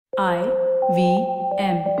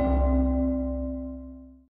IVM.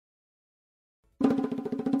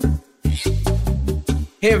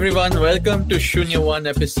 Hey everyone, welcome to Shunya One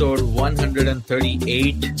episode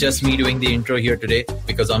 138. Just me doing the intro here today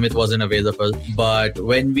because Amit wasn't available. But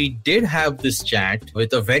when we did have this chat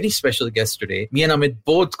with a very special guest today, me and Amit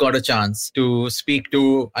both got a chance to speak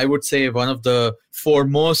to, I would say, one of the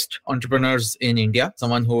foremost entrepreneurs in India,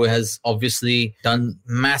 someone who has obviously done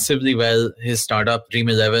massively well. His startup,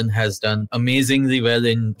 Dream11, has done amazingly well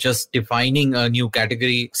in just defining a new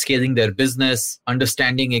category, scaling their business,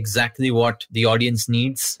 understanding exactly what the audience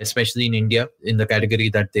needs, especially in India, in the category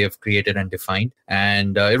that they have created and defined.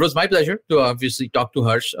 And it was my pleasure to obviously talk to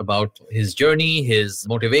Harsh about his journey, his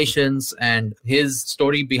motivations, and his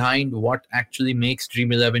story behind what actually makes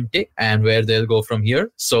Dream11 tick and where they'll go from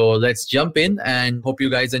here. So let's jump in and hope you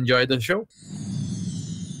guys enjoy the show.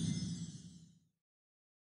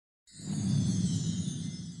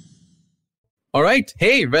 All right.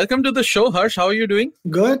 Hey, welcome to the show, Harsh. How are you doing?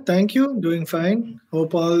 Good, thank you. Doing fine.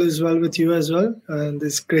 Hope all is well with you as well in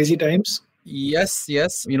these crazy times. Yes.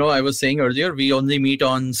 You know, I was saying earlier, we only meet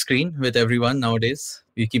on screen with everyone nowadays.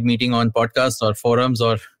 We keep meeting on podcasts or forums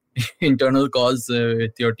or internal calls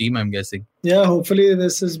with your team, I'm guessing. Yeah, hopefully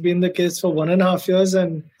this has been the case for 1.5 years.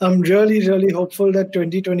 And I'm really hopeful that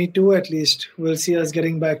 2022 at least will see us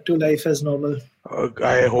getting back to life as normal.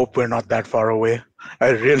 I hope we're not that far away. I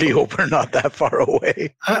really hope we're not that far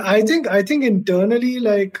away. I think internally,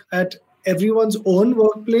 like at everyone's own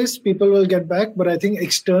workplace, people will get back. But I think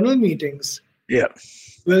external meetings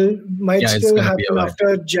might still happen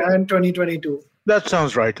after Jan 2022. That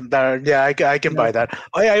sounds right. I can buy that.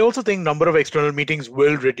 I also think number of external meetings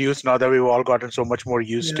will reduce now that we've all gotten so much more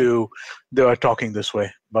used to talking this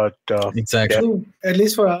way. But exactly. So, at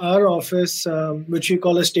least for our office, which we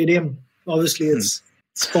call a stadium, obviously it's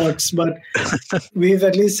sports, but we've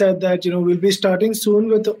at least said that, we'll be starting soon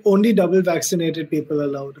with only double vaccinated people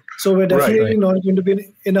allowed. So we're definitely not going to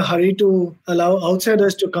be in a hurry to allow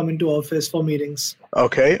outsiders to come into office for meetings.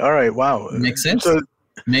 Okay. All right. Wow. Makes sense. But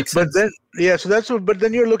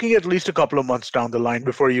then you're looking at least a couple of months down the line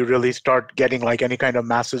before you really start getting like any kind of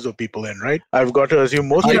masses of people in, right? I've got to assume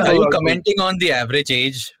most people are you commenting on the average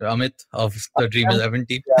age, Amit, of the Dream11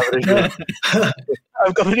 team?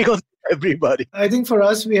 I'm commenting on everybody. I think for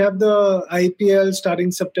us, we have the IPL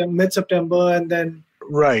starting mid-September and then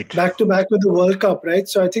back to back with the World Cup, right?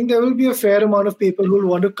 So I think there will be a fair amount of people who will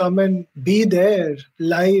want to come and be there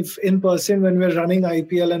live in person when we're running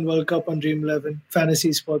IPL and World Cup on Dream11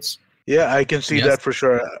 Fantasy Sports. Yeah, I can see that for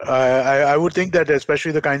sure. I would think that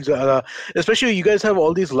especially the kinds of, especially you guys have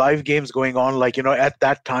all these live games going on, like, at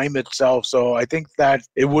that time itself. So I think that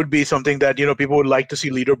it would be something that, people would like to see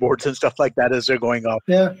leaderboards and stuff like that as they're going up.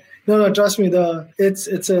 Yeah. No, trust me.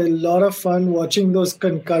 It's a lot of fun watching those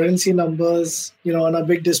concurrency numbers, on our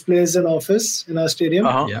big displays in office in our stadium.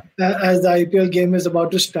 As the IPL game is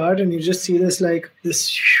about to start, and you just see this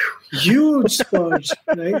huge spurge,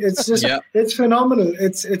 right? It's just it's phenomenal.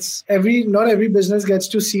 It's not every business gets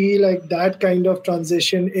to see like that kind of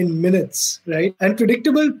transition in minutes, right? And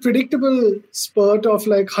predictable spurt of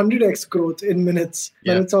like 100x growth in minutes.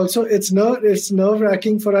 But it's also it's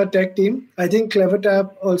nerve-wracking for our tech team. I think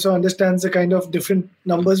CleverTap also understands the kind of different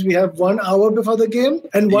numbers we have 1 hour before the game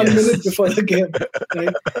and 1 minute before the game,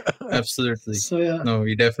 right? Absolutely. So no,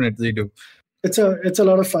 we definitely do. It's a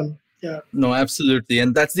lot of fun. Yeah. No, absolutely.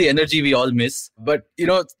 And that's the energy we all miss. But,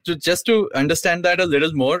 to understand that a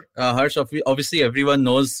little more, Harsh, obviously everyone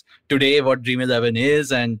knows today what Dream11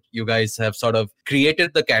 is, and you guys have sort of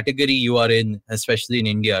created the category you are in, especially in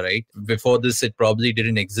India, right? Before this, it probably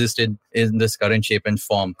didn't exist in this current shape and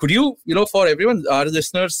form. Could you, for everyone, our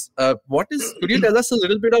listeners, could you tell us a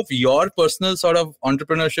little bit of your personal sort of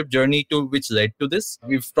entrepreneurship journey which led to this?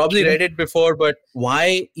 We've probably read it before, but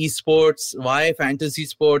why esports? Why fantasy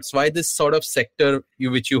sports? Why this sort of sector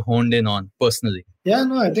which you honed in on personally? Yeah,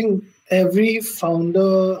 no, I think every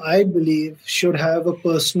founder, I believe, should have a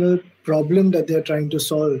personal problem that they're trying to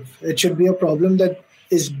solve. It should be a problem that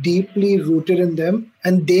is deeply rooted in them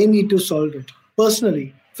and they need to solve it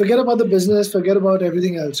personally. Forget about the business, forget about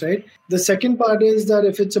everything else, right? The second part is that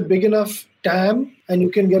if it's a big enough TAM and you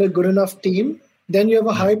can get a good enough team, then you have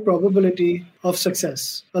a high probability of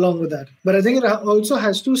success along with that. But I think it also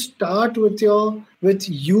has to start with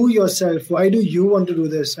you yourself. Why do you want to do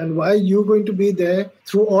this? And why are you going to be there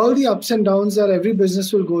through all the ups and downs that every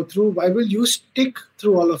business will go through? Why will you stick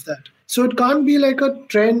through all of that? So it can't be like a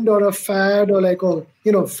trend or a fad or like,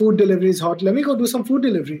 food delivery is hot. Let me go do some food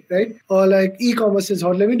delivery, right? Or like e-commerce is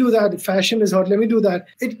hot. Let me do that. Fashion is hot. Let me do that.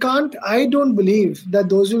 It can't. I don't believe that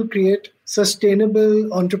those will create sustainable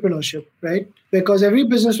entrepreneurship, right? Because every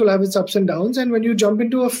business will have its ups and downs. And when you jump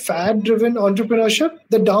into a fad-driven entrepreneurship,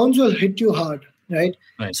 the downs will hit you hard, right?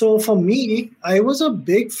 So for me, I was a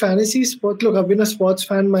big fantasy sport. Look, I've been a sports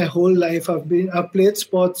fan my whole life. I've played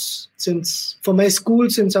sports for my school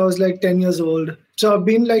since I was like 10 years old. So I've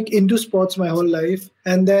been like into sports my whole life.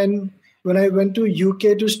 And then when I went to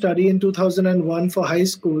UK to study in 2001 for high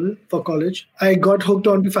school, for college, I got hooked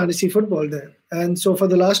onto fantasy football there. And so for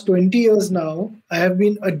the last 20 years now, I have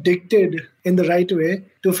been addicted in the right way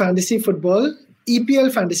to fantasy football,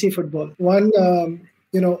 EPL fantasy football. One,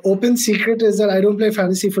 open secret is that I don't play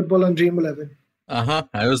fantasy football on Dream 11. That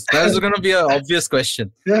was going to be an obvious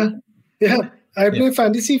question. Yeah. I play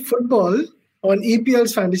fantasy football on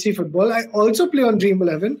EPL's fantasy football. I also play on Dream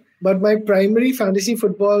 11, but my primary fantasy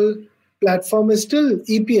football platform is still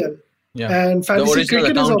EPL. Yeah. And fantasy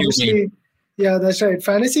cricket is obviously... Yeah, that's right.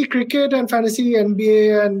 Fantasy cricket and fantasy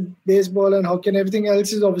NBA and baseball and hockey and everything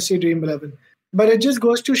else is obviously Dream 11. But it just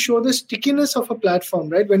goes to show the stickiness of a platform,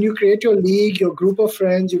 right? When you create your league, your group of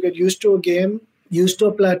friends, you get used to a game, used to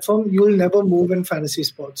a platform, you'll never move in fantasy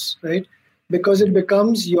sports, right? Because it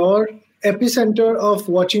becomes your epicenter of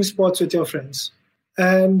watching sports with your friends.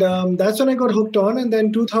 And that's when I got hooked on. And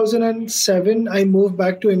then 2007, I moved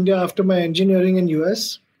back to India after my engineering in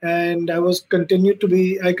US. And I continued to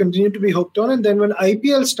be hooked on. And then when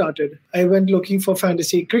IPL started, I went looking for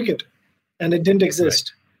fantasy cricket, and it didn't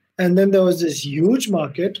exist. Right. And then there was this huge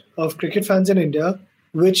market of cricket fans in India,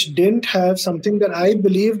 which didn't have something that I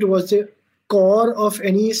believed was the core of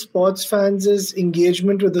any sports fans'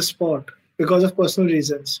 engagement with the sport because of personal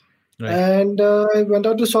reasons. Right. And I went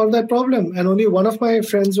out to solve that problem. And only one of my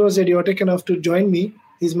friends was idiotic enough to join me.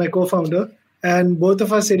 He's my co-founder. And both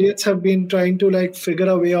of us idiots have been trying to figure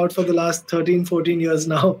our way out for the last 13, 14 years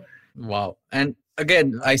now. Wow. And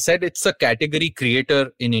again, I said it's a category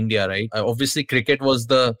creator in India, right? Obviously, cricket was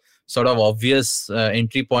the sort of obvious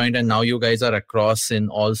entry point, and now you guys are across in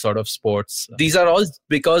all sort of sports. These are all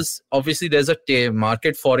because obviously there's a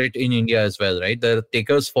market for it in India as well, right? There are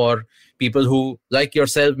takers for people who, like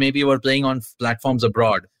yourself, maybe were playing on platforms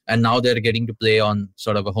abroad. And now they're getting to play on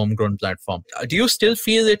sort of a homegrown platform. Do you still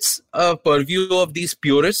feel it's a purview of these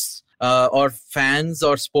purists or fans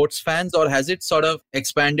or sports fans, or has it sort of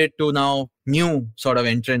expanded to now new sort of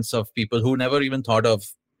entrants of people who never even thought of?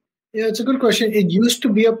 Yeah, it's a good question. It used to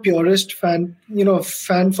be a purist fan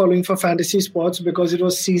following for fantasy sports because it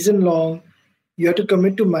was season long. You had to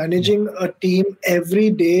commit to managing a team every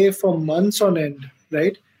day for months on end,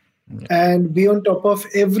 right? And be on top of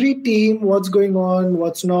every team, what's going on,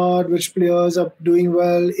 what's not, which players are doing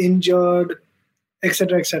well, injured,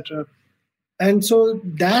 etc., etc. And so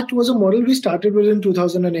that was a model we started with in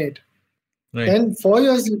 2008. Right. And 4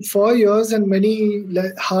 years and many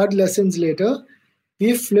hard lessons later,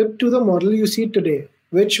 we flipped to the model you see today,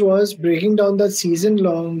 which was breaking down that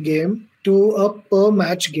season-long game to a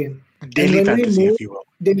per-match game. Daily fantasy, if you will.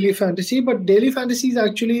 Daily fantasy, but daily fantasy is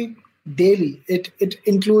actually... daily. It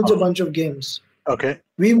includes a bunch of games. Okay.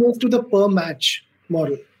 We moved to the per match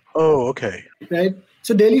model. Oh, okay. Right.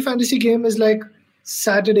 So daily fantasy game is like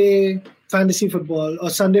Saturday fantasy football or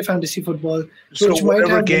Sunday fantasy football, which might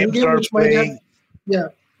have games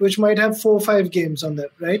which might have 4 or 5 games on that,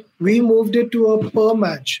 right? We moved it to a per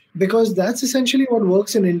match because that's essentially what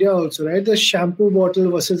works in India also, right? The shampoo bottle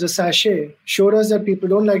versus a sachet showed us that people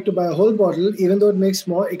don't like to buy a whole bottle, even though it makes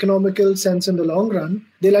more economical sense in the long run.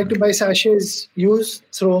 They like to buy sachets, use,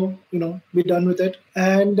 throw, be done with it.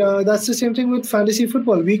 And that's the same thing with fantasy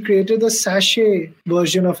football. We created the sachet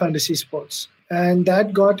version of fantasy sports. And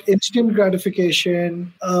that got instant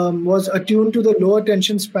gratification, was attuned to the low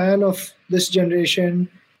attention span of this generation,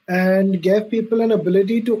 and gave people an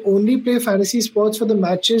ability to only play fantasy sports for the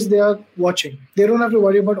matches they are watching. They don't have to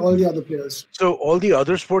worry about all the other players. So all the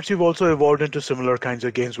other sports, you've also evolved into similar kinds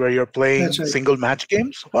of games where you're playing single match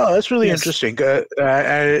games? Wow, that's really interesting.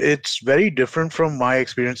 It's very different from my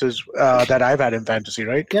experiences that I've had in fantasy,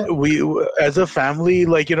 right? Yeah. We, as a family,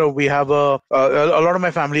 we have a lot of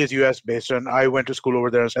my family is US based, and I went to school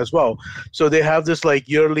over there as well. So they have this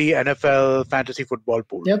yearly NFL fantasy football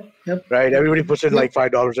pool. Yep. Right? Everybody puts in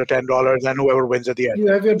 $5 or $10, and whoever wins at the end. You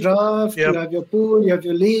have your draft, you have your pool, you have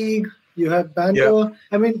your league, you have banter. Yep.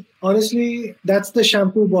 I mean, honestly, that's the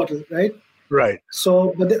shampoo bottle, right? Right.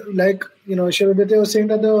 So, but Shirodete was saying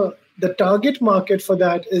that the target market for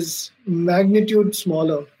that is magnitude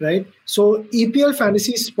smaller, right? So EPL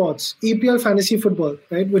fantasy sports, EPL fantasy football,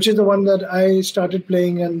 right, which is the one that I started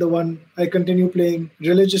playing and the one I continue playing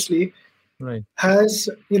religiously. has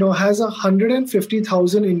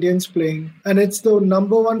 150,000 Indians playing, and it's the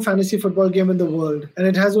number one fantasy football game in the world, and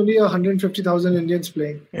it has only 150,000 Indians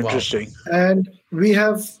playing. Interesting. And we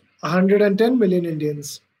have 110 million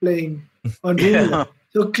Indians playing on Dream11.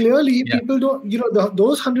 So clearly, people don't,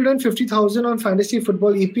 those 150,000 on fantasy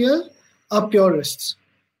football EPL are purists.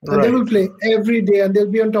 And they will play every day and they'll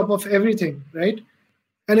be on top of everything, right?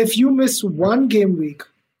 And if you miss one game week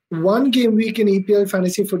in EPL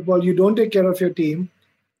fantasy football, you don't take care of your team,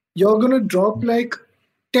 you're going to drop like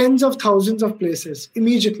tens of thousands of places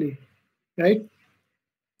immediately, right?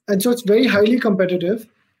 And so it's very highly competitive,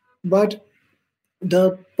 but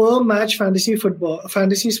the per match fantasy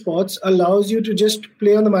sports allows you to just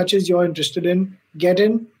play on the matches you're interested in, get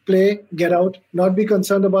in, play, get out, not be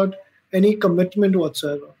concerned about any commitment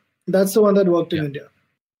whatsoever. That's the one that worked in India.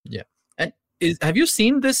 Yeah. And have you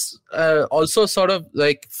seen this also sort of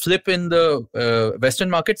like flip in the Western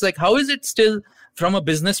markets? Like, how is it still from a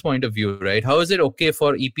business point of view, right? How is it okay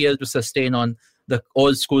for EPL to sustain on the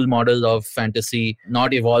old school model of fantasy,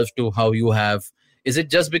 not evolve to how you have? Is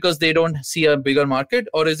it just because they don't see a bigger market,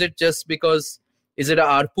 or is it just because is it a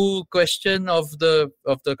ARPU question of the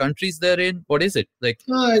countries they're in? What is it like?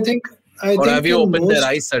 No, I think have you opened their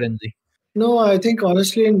eyes suddenly? No, I think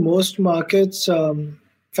honestly in most markets,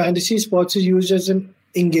 fantasy sports is used as an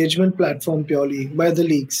engagement platform purely by the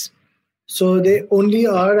leagues. So they only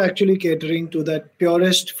are actually catering to that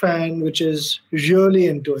purist fan, which is really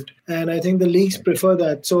into it. And I think the leagues prefer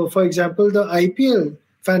that. So for example, the IPL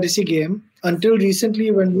fantasy game, until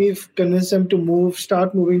recently when we've convinced them to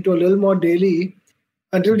start moving to a little more daily,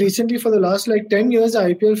 until recently for the last 10 years,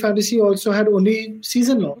 IPL fantasy also had only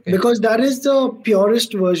season long because that is the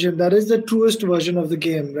purest version. That is the truest version of the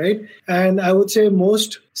game, right? And I would say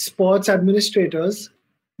most sports administrators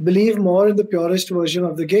believe more in the purest version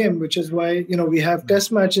of the game, which is why, we have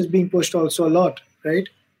test matches being pushed also a lot, right?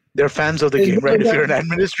 They're fans of the game, right? If you're an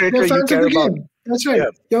administrator, you care about... That's right.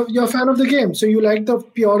 Yeah. You're a fan of the game. So you like the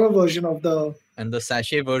purer version of the... And the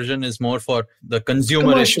sachet version is more for the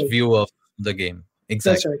consumerist view of the game.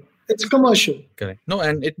 Exactly. That's right. It's commercial. Correct. No,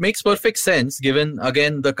 and it makes perfect sense given,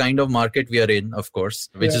 again, the kind of market we are in, of course,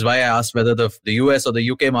 which is why I asked whether the US or the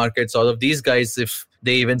UK markets, all of these guys, if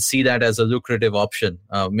they even see that as a lucrative option.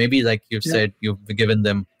 Maybe like you said, you've given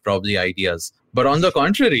them probably ideas. But on the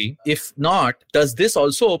contrary, if not, does this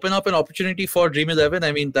also open up an opportunity for Dream11?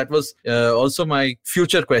 I mean, that was also my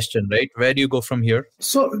future question, right? Where do you go from here?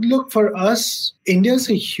 So look, for us, India is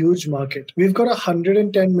a huge market. We've got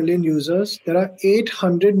 110 million users. There are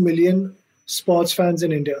 800 million sports fans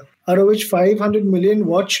in India, out of which 500 million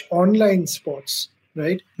watch online sports.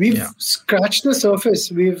 Right? We've scratched the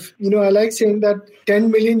surface. I like saying that 10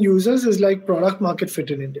 million users is like product market fit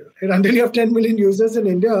in India. And until you have 10 million users in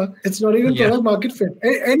India, it's not even product market fit.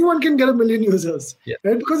 Anyone can get 1 million users,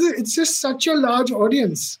 right? Because it's just such a large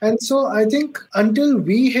audience. And so I think until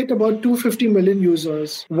we hit about 250 million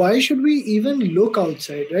users, why should we even look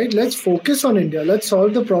outside, right? Let's focus on India. Let's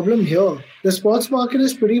solve the problem here. The sports market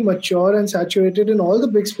is pretty mature and saturated in all the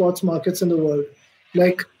big sports markets in the world.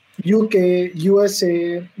 Like UK,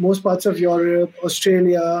 USA, most parts of Europe,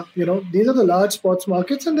 Australia, these are the large sports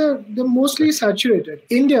markets and they're mostly saturated.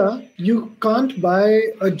 India, you can't buy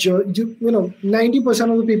a jersey,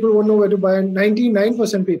 90% of the people won't know where to buy,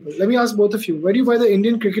 99% people. Let me ask both of you, where do you buy the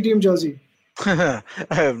Indian cricket team jersey? I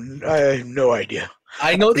have no idea.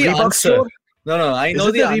 I know the answer. No, I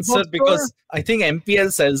know the answer because I think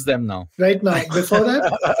MPL sells them now. Right now. Before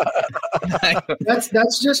that,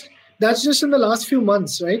 that's just in the last few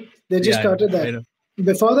months, right? They just started that.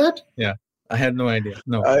 Before that? Yeah, I had no idea.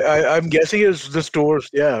 No. I'm guessing it's the stores.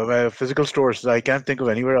 Yeah, physical stores. I can't think of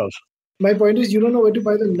anywhere else. My point is you don't know where to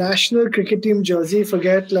buy the national cricket team jersey.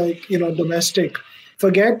 Forget domestic.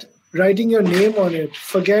 Forget writing your name on it.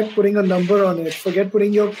 Forget putting a number on it. Forget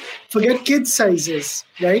kids sizes,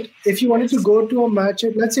 right? If you wanted to go to a match,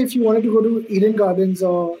 let's say if you wanted to go to Eden Gardens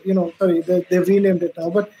or, they've renamed it now,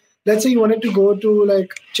 but let's say you wanted to go to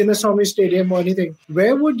like Chinnaswamy Stadium or anything.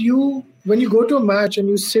 Where would you, when you go to a match and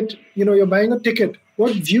you sit, you're buying a ticket,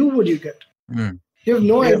 what view would you get? You have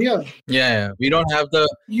no idea. Yeah, we don't have the...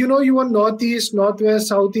 you want northeast, northwest,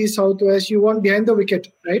 southeast, southwest. You want behind the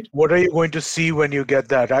wicket, right? What are you going to see when you get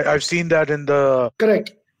that? I've seen that in the...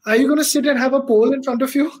 Correct. Are you going to sit and have a pole in front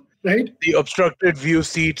of you? Right? The obstructed view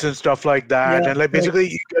seats and stuff like that. And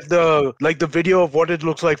basically you get the video of what it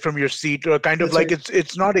looks like from your seat, or kind of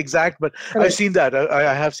it's not exact, but I've seen that.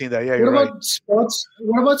 I have seen that. Yeah, you're right.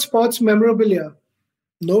 What about sports memorabilia?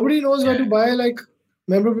 Nobody knows where to buy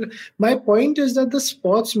memorabilia. My point is that the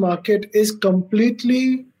sports market is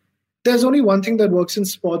completely... There's only one thing that works in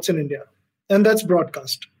sports in India, and that's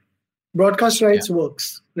broadcast. broadcast rights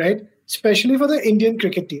works, right? Especially for the Indian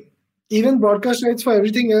cricket team. Even broadcast rights for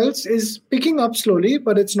everything else is picking up slowly,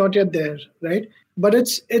 but it's not yet there, right? But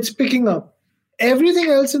it's picking up. Everything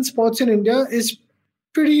else in sports in India is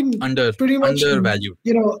pretty much undervalued,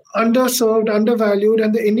 underserved, undervalued,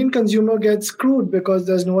 and the Indian consumer gets screwed because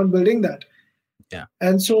there's no one building that. Yeah.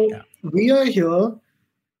 And so we are here,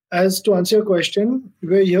 as to answer your question,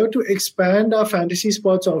 we're here to expand our fantasy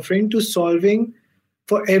sports offering to solving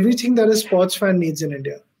for everything that a sports fan needs in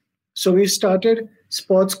India. So we've started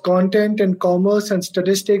sports content and commerce and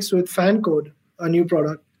statistics with FanCode, a new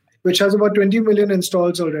product, which has about 20 million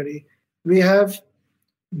installs already. We have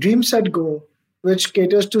DreamSet which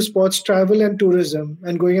caters to sports travel and tourism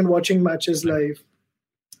and going and watching matches live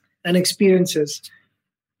and experiences.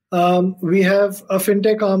 We have a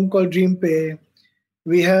fintech arm called DreamPay.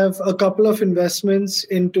 We have a couple of investments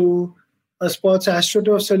into a sports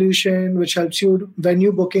AstroTurf solution, which helps you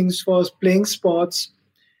venue bookings for playing sports.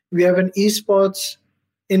 We have an esports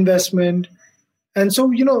investment. And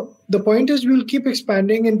so, the point is we'll keep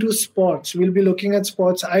expanding into sports. We'll be looking at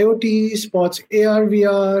sports IoT, sports AR,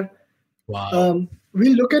 VR. Wow.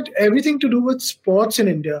 We'll look at everything to do with sports in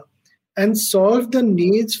India and solve the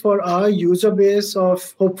needs for our user base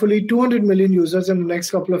of hopefully 200 million users in the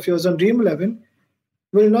next couple of years on Dream11.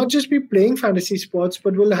 We'll not just be playing fantasy sports,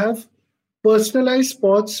 but we'll have personalized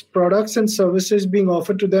sports products and services being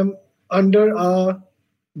offered to them under our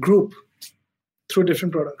group through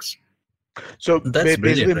different products. So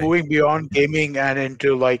basically moving beyond gaming and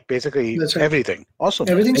into basically everything. Awesome.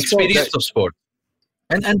 Everything experience of sport.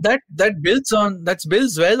 And that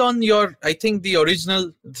builds well on your, I think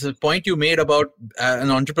the point you made about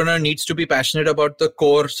an entrepreneur needs to be passionate about the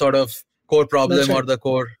core problem or the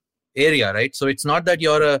core area, right? So it's not that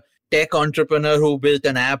you're a tech entrepreneur who built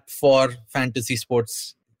an app for fantasy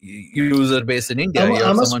sports user base in India.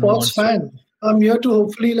 I'm a sports fan. I'm here to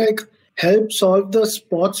hopefully help solve the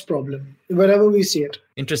sports problem wherever we see it.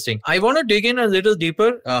 Interesting. I want to dig in a little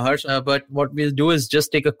deeper, Harsh, but what we'll do is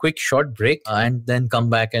just take a quick short break and then come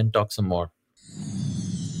back and talk some more.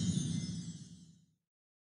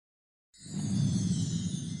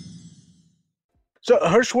 So,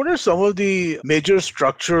 Harsh, what are some of the major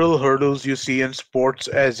structural hurdles you see in sports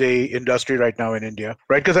as a industry right now in India?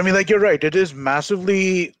 Right? Because, you're right. It is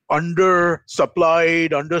massively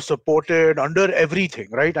under-supplied, under-supported, under everything,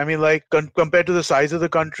 right? Compared to the size of the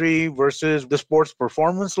country versus the sports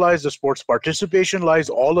performance lies, the sports participation lies,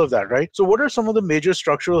 all of that, right? So what are some of the major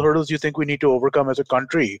structural hurdles you think we need to overcome as a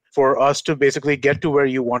country for us to basically get to where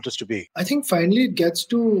you want us to be? I think finally it gets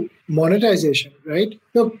to monetization, right?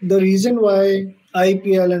 Look, the reason why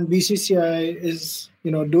IPL and BCCI is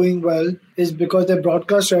doing well is because their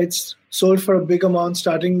broadcast rights sold for a big amount,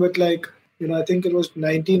 starting with I think it was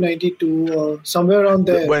 1992 or somewhere around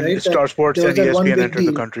there. When right? Star Sports and ESPN entered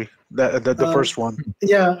the country, the first one.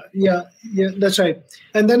 Yeah, that's right.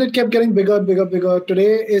 And then it kept getting bigger.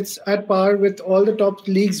 Today it's at par with all the top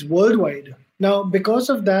leagues worldwide. Now, because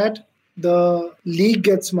of that, the league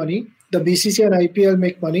gets money, the BCCI and IPL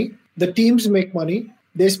make money, the teams make money,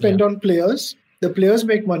 they spend on players. The players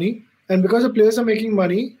make money, and because the players are making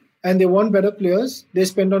money and they want better players, they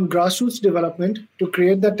spend on grassroots development to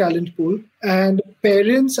create that talent pool. And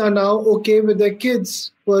parents are now okay with their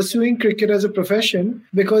kids pursuing cricket as a profession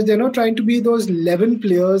because they're not trying to be those 11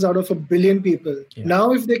 players out of a billion people. Yeah.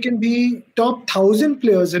 Now, if they can be top 1,000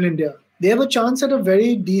 players in India, they have a chance at a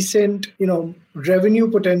very decent, revenue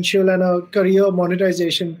potential and a career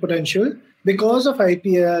monetization potential because of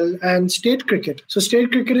IPL and state cricket. So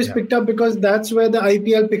state cricket is picked up because that's where the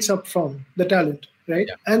IPL picks up from, the talent, right?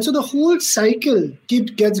 Yeah. And so the whole cycle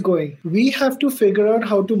gets going. We have to figure out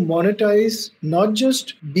how to monetize not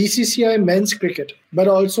just BCCI men's cricket, but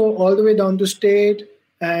also all the way down to state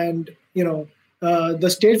and, the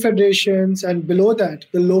state federations, and below that,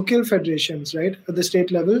 the local federations, right? At the state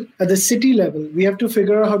level, at the city level, we have to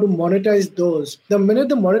figure out how to monetize those. The minute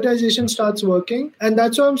the monetization starts working, and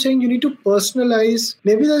that's why I'm saying you need to personalize.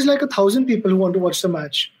 Maybe there's 1,000 people who want to watch the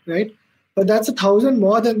match, right? But that's 1,000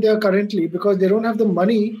 more than they are currently because they don't have the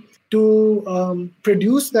money to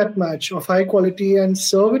produce that match of high quality and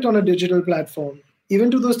serve it on a digital platform, even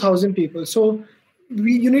to those 1,000 people. So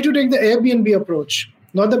you need to take the Airbnb approach,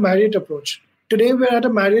 not the Marriott approach. Today, we're at a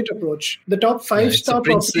Marriott approach. The top 5-star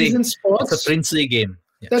properties in sports. It's a princely game.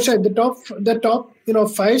 Yes. That's right. The top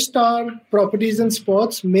 5-star properties in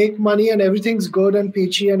sports make money and everything's good and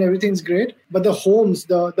peachy and everything's great. But the homes,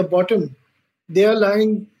 the bottom, they are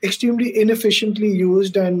lying extremely inefficiently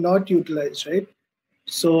used and not utilized, right?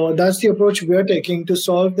 So that's the approach we're taking to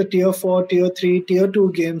solve the tier 4, tier 3, tier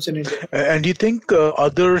 2 games in India. And do you think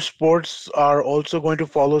other sports are also going to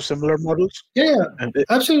follow similar models? Yeah,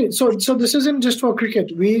 absolutely. So this isn't just for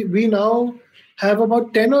cricket. We now have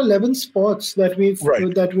about 10 or 11 sports that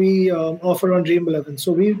we offer on Dream 11.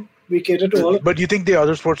 So we cater to all of them. But do you think the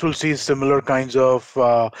other sports will see similar kinds of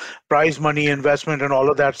prize money investment and all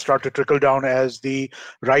of that start to trickle down as the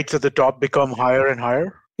rights at the top become higher and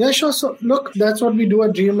higher? Yeah, sure. So look, that's what we do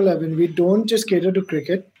at Dream 11. We don't just cater to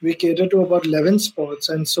cricket. We cater to about 11 sports.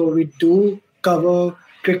 And so we do cover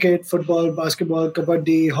cricket, football, basketball,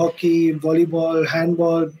 kabaddi, hockey, volleyball,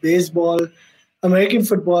 handball, baseball, American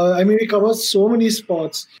football. I mean, we cover so many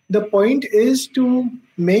sports. The point is to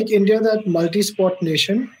make India that multi-sport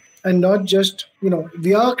nation and not just,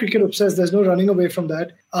 we are cricket obsessed. There's no running away from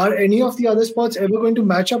that. Are any of the other sports ever going to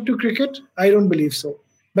match up to cricket? I don't believe so.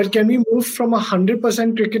 But can we move from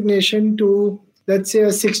 100% cricket nation to, let's say, a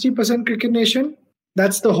 60% cricket nation?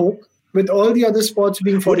 That's the hope, with all the other sports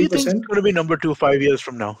being 40%. What do you think is going to be number 2 5 years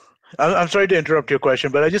from now? I'm sorry to interrupt your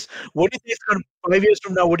question, but what do you think is going to 5 years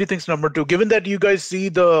from now? What do you think is number 2? Given that you guys see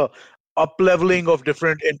the up-leveling of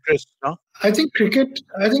different interests, huh? I think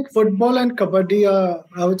football and kabaddi are,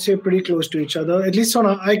 I would say, pretty close to each other. At least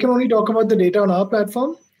I can only talk about the data on our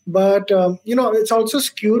platform. But, it's also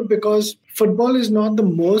skewed because football is not the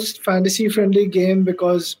most fantasy-friendly game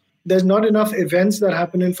because there's not enough events that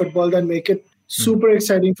happen in football that make it super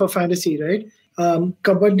exciting for fantasy, right?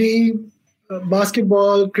 Kabaddi,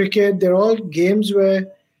 basketball, cricket, they're all games where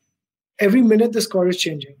every minute the score is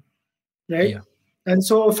changing, right? Yeah. And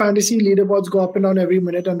so fantasy leaderboards go up and down every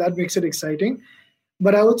minute, and that makes it exciting.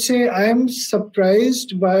 But I would say I am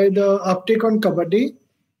surprised by the uptake on kabaddi,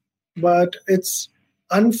 but it's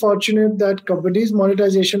unfortunate that kabaddi's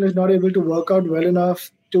monetization is not able to work out well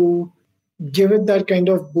enough to give it that kind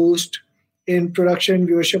of boost in production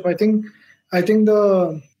viewership. I think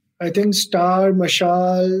Star,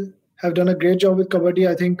 Mashal have done a great job with kabaddi.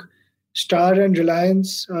 I think Star and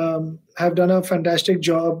Reliance have done a fantastic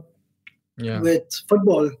job with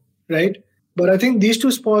football, right? But I think these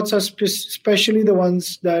two sports are especially the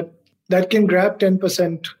ones that can grab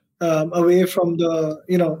 10% away from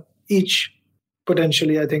the each.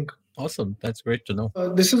 Potentially, I think. Awesome. That's great to know.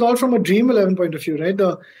 This is all from a Dream 11 point of view, right?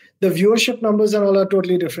 The viewership numbers and all are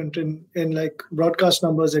totally different in like broadcast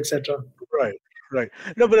numbers, etc. Right.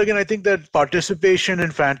 No, but again, I think that participation in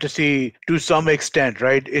fantasy to some extent,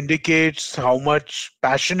 right, indicates how much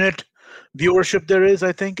passionate viewership there is,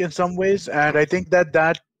 I think, in some ways. And I think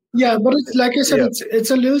that yeah, but it's like I said, it's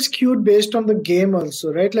a little skewed based on the game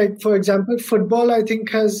also, right? Like, for example, football, I think,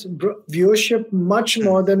 has viewership much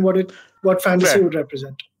more than what fantasy would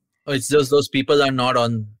represent. Oh, it's just those people are not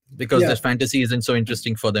on because the fantasy isn't so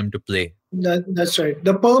interesting for them to play. That's right.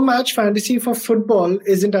 The per match fantasy for football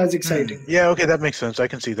isn't as exciting. Yeah, okay, that makes sense. I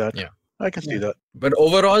can see that. Yeah, I can see that. But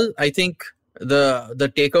overall, I think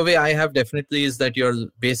the takeaway I have definitely is that you're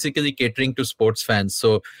basically catering to sports fans.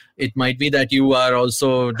 So it might be that you are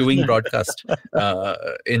also doing broadcast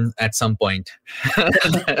at some point.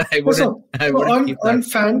 I wouldn't keep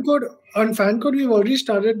that. On FanCode, we've already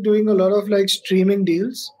started doing a lot of like streaming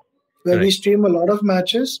deals where we stream a lot of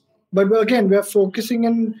matches. But again, we're focusing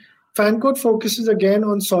and FanCode focuses again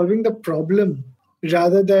on solving the problem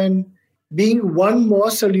rather than being one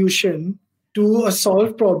more solution to a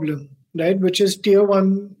solved problem, right? Which is tier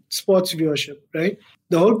 1 sports viewership, right?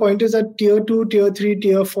 The whole point is that tier 2, tier 3,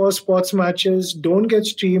 tier 4 sports matches don't get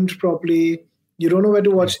streamed properly. You don't know where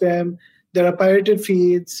to watch them. There are pirated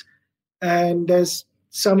feeds. And there's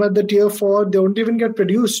some at the tier 4, they don't even get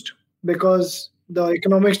produced because the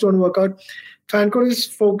economics don't work out. FanCode is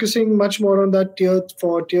focusing much more on that tier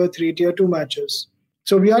 4, tier 3, tier 2 matches.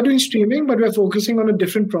 So we are doing streaming, but we're focusing on a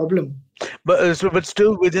different problem. But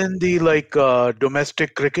still within the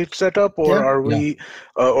domestic cricket setup, or are we,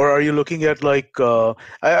 or are you looking at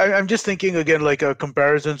I'm just thinking again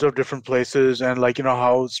comparisons of different places and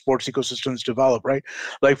how sports ecosystems develop, right?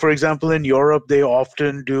 Like for example, in Europe they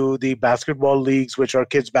often do the basketball leagues, which are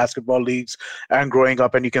kids basketball leagues, and growing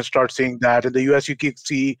up, and you can start seeing that. In the US, you can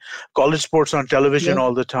see college sports on television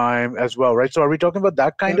all the time as well, right? So are we talking about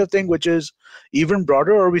that kind of thing, which is even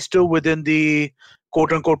broader, or are we still within the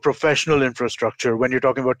quote-unquote professional infrastructure when you're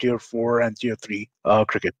talking about tier 4 and tier 3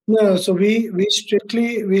 cricket? No, so we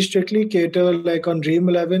strictly cater, like on Dream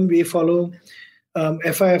 11, we follow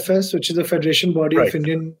FIFS, which is the Federation Body of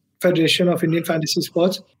Indian Fantasy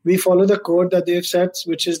Sports. We follow the code that they've set,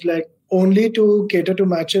 which is like only to cater to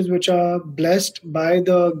matches which are blessed by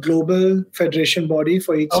the global federation body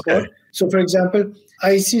for each sport. So, for example,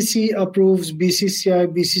 ICC approves BCCI,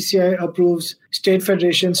 BCCI approves state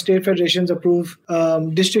federations approve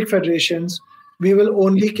district federations. We will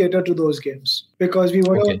only cater to those games because we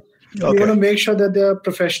want to make sure that they're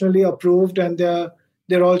professionally approved and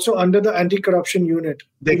they're also under the anti-corruption unit.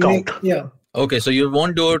 They count. Okay, so you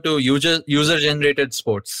won't go to user-generated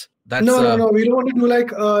sports. That's, No. We don't want to do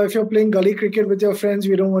like if you're playing gully cricket with your friends,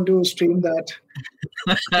 we don't want to stream that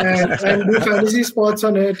and do fantasy sports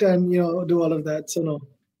on it and do all of that. So no.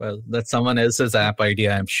 Well, that's someone else's app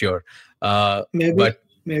idea, I'm sure.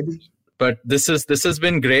 Maybe. But this has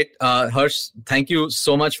been great. Harsh, thank you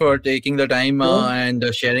so much for taking the time and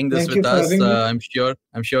sharing this with us. I'm sure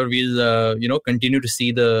we'll continue to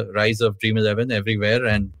see the rise of Dream 11 everywhere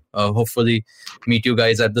and hopefully meet you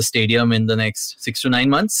guys at the stadium in the next 6 to 9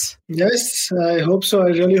 months. Yes, I hope so. I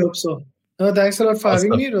really hope so. No, thanks a lot for having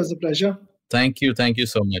me. It was a pleasure. Thank you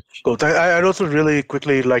so much. Cool. I'd also really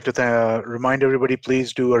quickly like to remind everybody,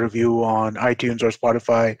 please do a review on iTunes or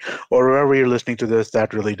Spotify or wherever you're listening to this.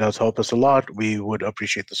 That really does help us a lot. We would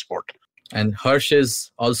appreciate the support. And Harsh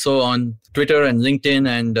is also on Twitter and LinkedIn,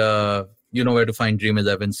 and you know where to find Dream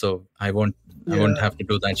 11, so I won't have to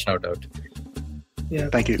do that shout out. Yeah.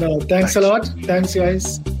 Thank you. No, thanks a lot. Thanks,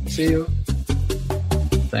 guys. See you.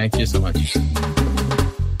 Thank you so much.